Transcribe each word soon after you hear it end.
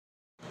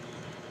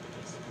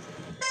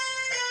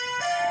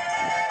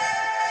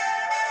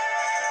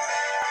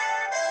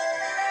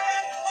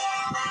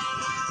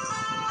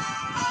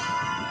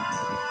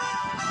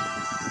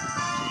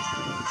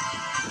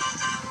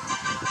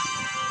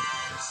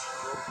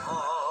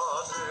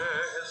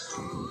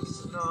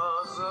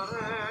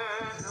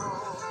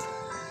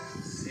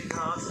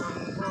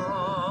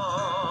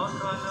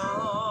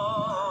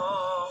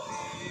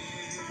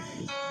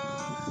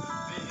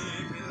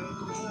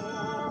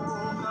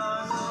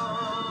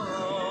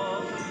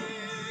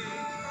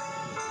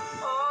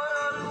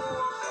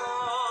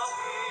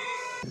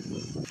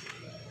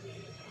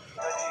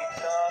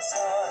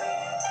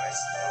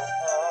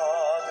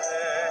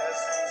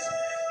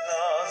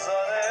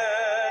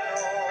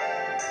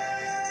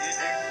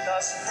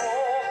mo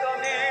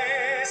kami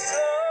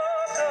sa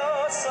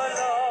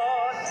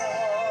kasalanan.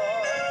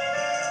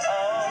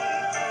 Ang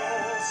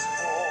krus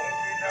mong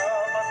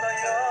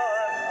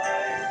pinamatayan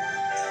ay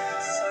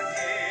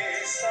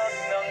sagisag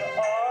ng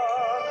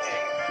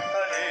ating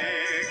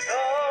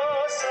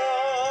kaligtasan.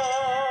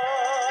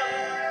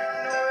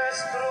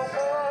 Nuestro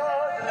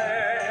Padre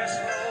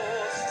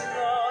Jesus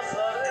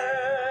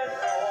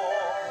Nazareno,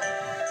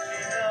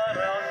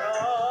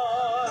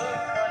 inarangal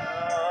ka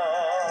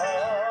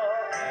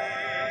namin.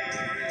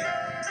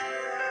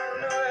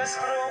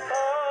 Nuestro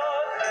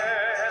Padre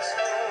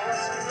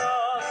Jesus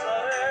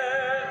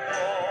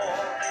Nazareno,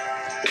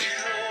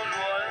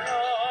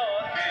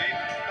 iluluwalhati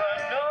ka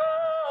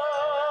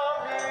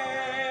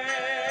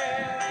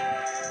namin.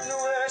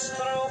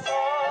 Nuestro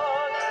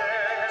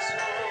Padre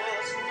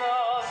Jesus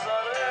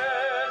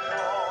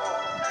Nazareno,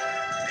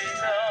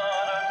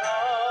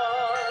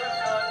 dinarangal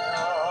ka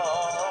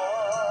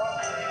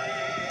namin.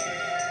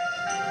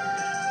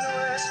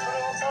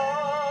 Nuestro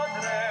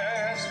Padre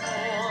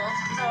Jesus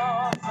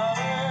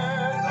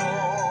Nazareno,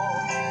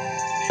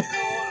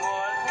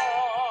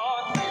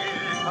 niluluwalhati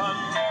ka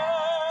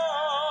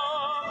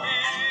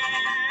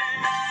namin.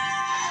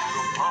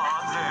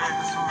 Padre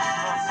Jesus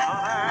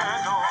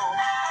Nazareno,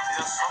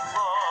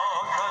 sinasamba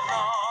ka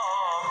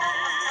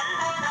namin,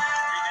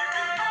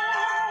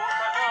 binibinturo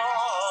ka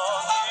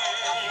namin,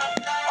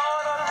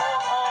 aral mo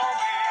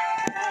aming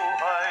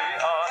buhay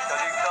at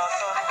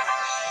kaligtasan.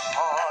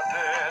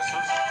 Padre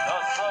Jesus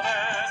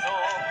Nazareno,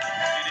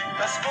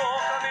 iligtas mo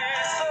kami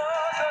sa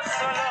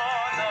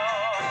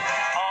kasalanan.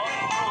 Ang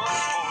krus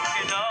mong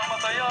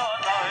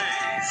kinamatayan ay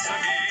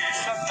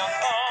sagisag ng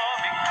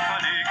aming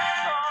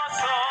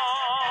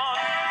kaligtasan.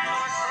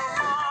 Nuestro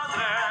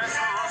Padre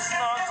Jesus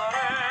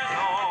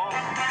Nazareno,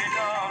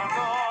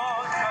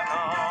 dinarangal ka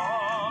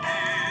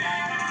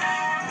namin.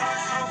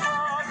 Nuestro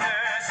Padre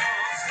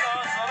Jesus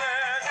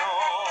Nazareno,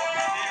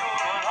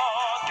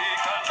 niluluwalhati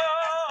ka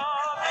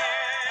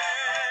namin.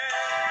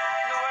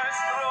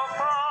 Nuestro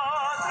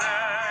Padre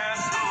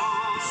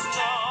Jesus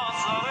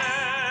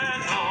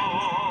Nazareno,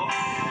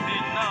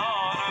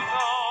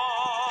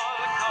 dinarangal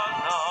ka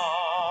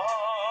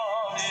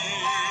namin.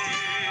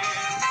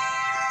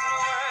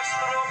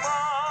 Nuestro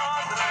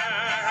Padre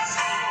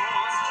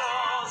Jesus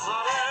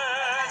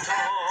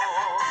Nazareno,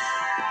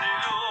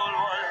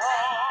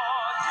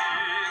 niluluwalhati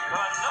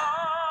ka namin.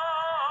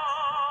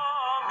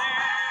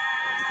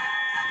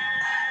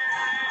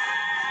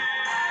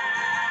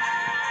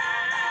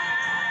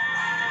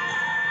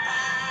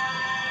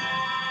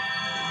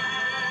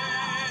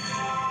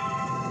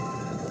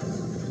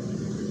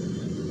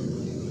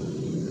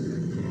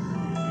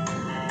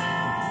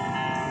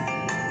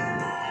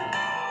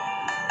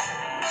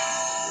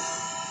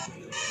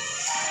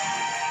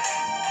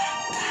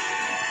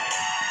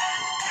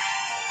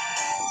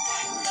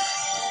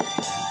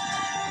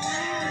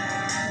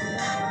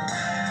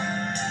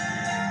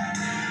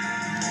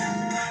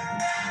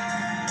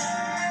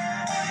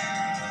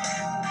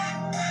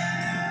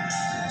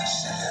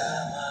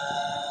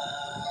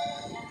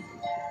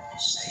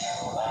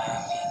 Sa'yo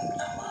aming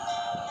Ama,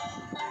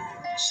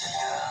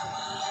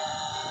 salamat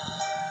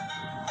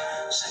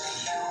sa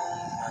iyong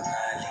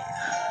mga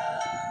likha.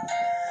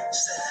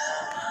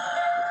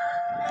 Salamat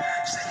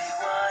sa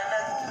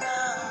liwanag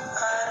ng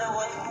araw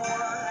at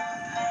buwan.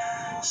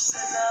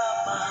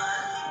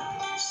 Salamat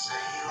sa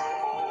iyo,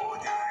 O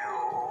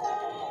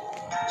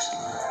Diyos.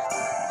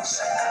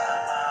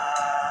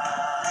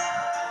 Salamat,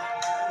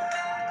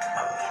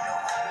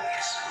 Panginoong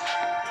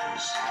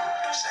Jesus.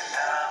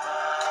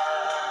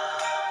 Salamat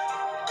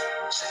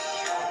sa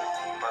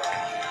iyong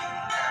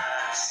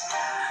pagliligtas.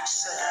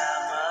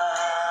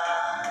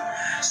 Salamat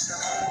sa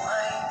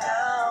buhay na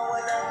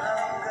walang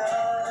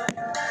hanggan.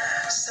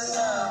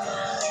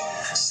 Salamat,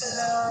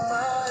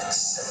 salamat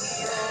sa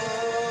iyo.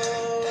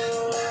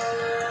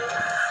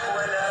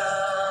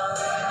 Walang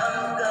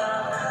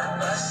hanggang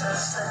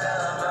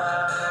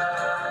pasasalamat.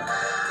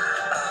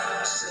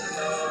 Ang sa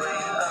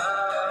iyo'y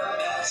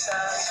aming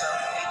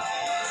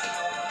sasambitin.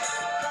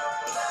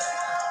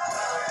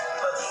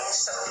 Maging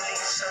sa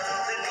huling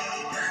sandali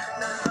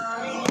ng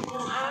aming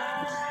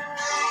buhay,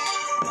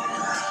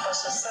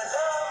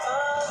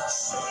 pasasalamat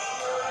sa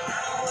iyo'y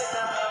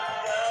walang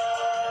hanggan.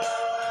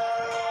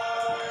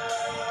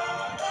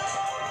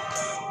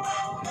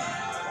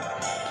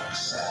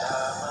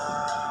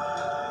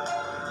 Salamat,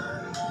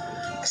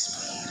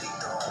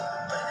 Espiritong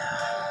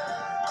Banal.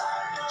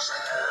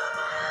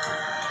 Salamat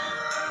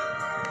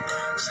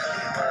sa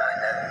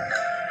liwanag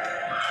ng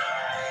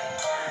buhay.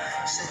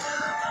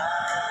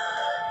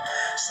 Salamat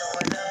sa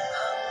walang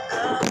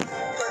hanggang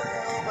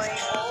patnubay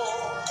mo.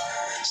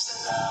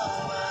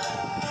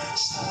 Salamat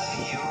sa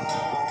iyo,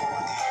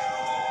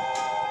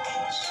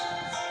 Diyos.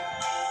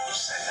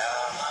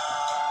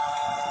 Salamat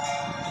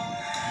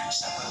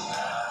sa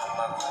mga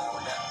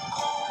magulang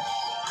ko.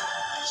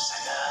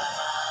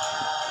 Salamat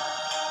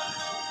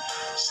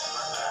sa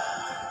mga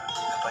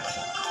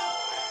kapatid ko.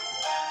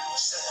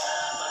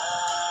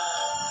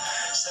 Salamat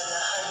sa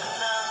lahat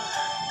ng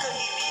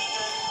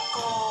kaibigan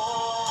ko.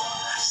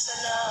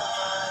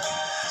 Salamat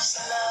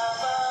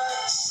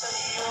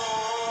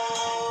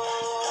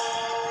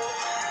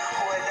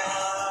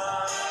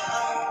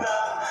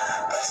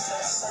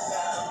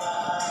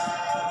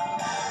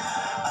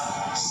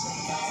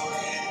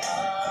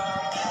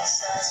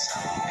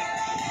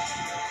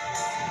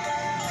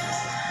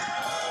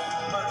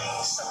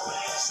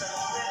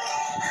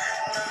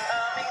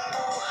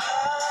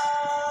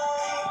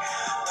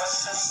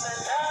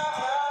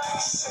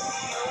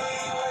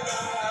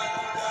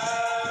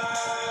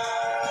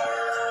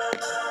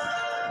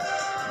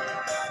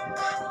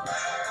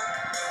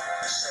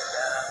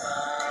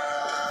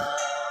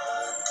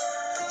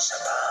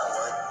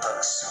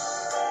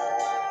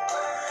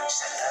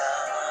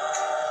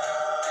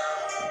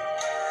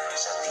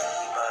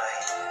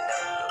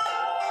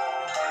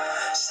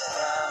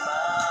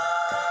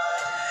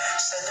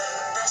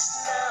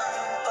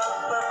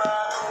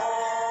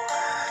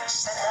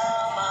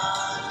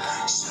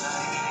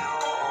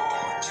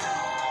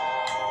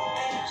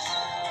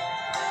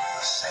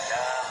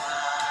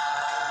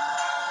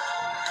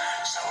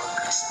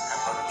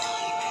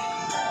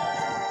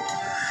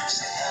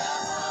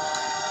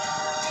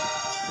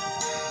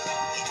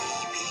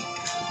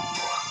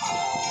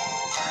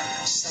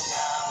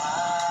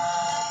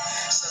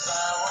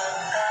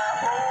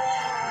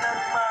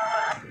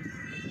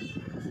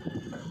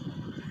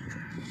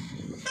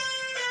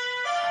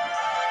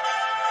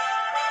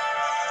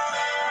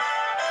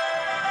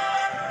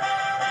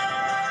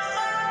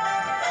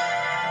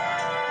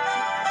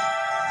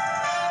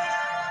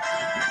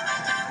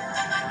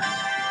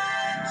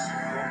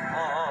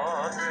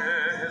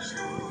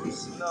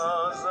Jesus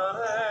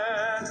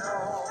Nazareno,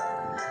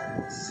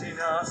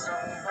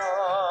 sinasamba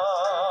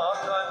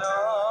ka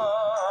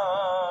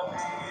namin,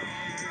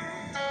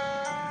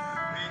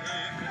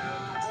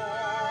 pinipinuto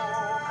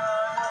ka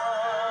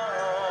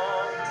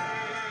namin,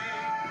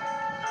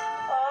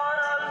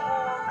 aral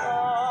mo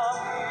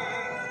ang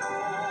aming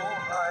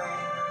buhay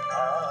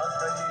at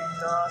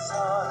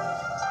kaligtasan,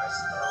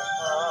 Maestro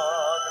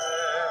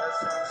Padre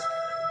Jesus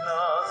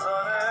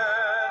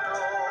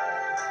Nazareno,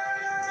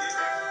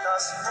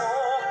 iligtas mo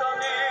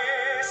kami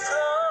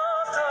sa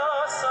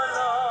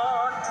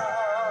kasalanan.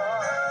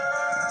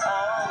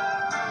 Ang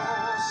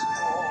krus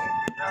mong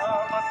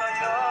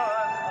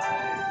pinamatayan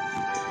ay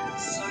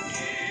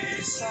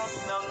sagisag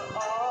ng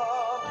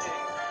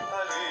aming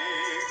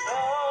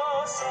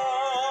kaligtasan.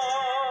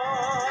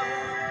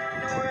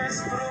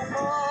 Nuestro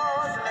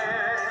Padre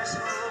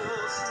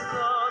Jesus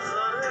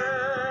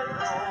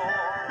Nazareno,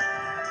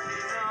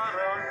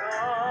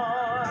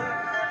 inarangal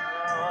ka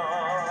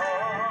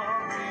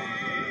namin.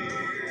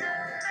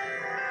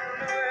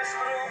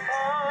 Nuestro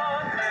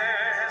Padre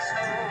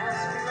Jesus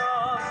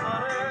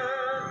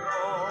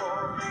Nazareno,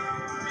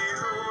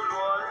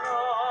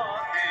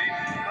 niluluwalhati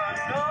ka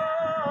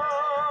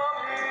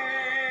namin.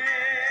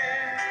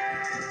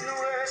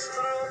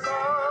 Nuestro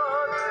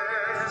Padre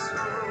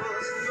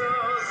Jesus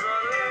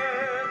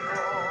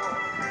Nazareno,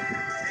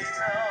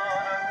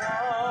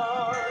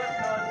 inarangal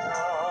ka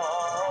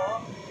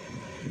namin.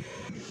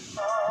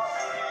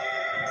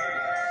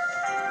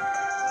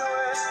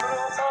 Nuestro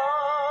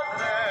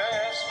Padre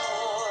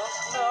Jesus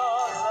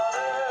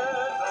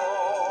Nazareno,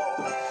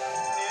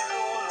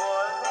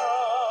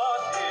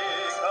 niluluwalhati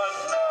ka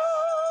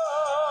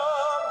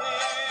namin.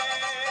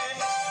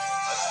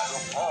 Nuestro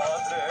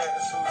Padre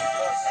Jesus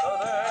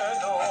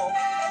Nazareno,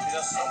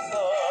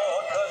 sinasamba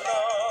ka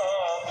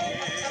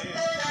namin,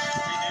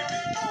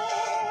 binibinto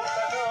ka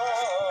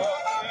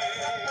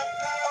namin,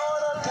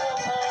 aral mo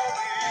ang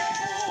aming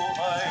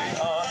buhay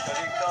at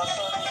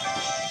kaligtasan.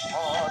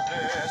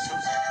 Padre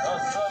Jesus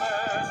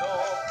Nazareno,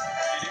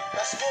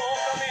 iligtas mo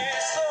kami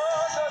sa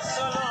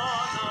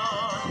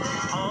kasalanan.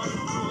 Ang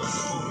krus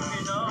mong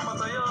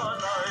pinamatayan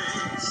ay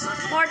sagisag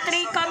Part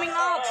 3 coming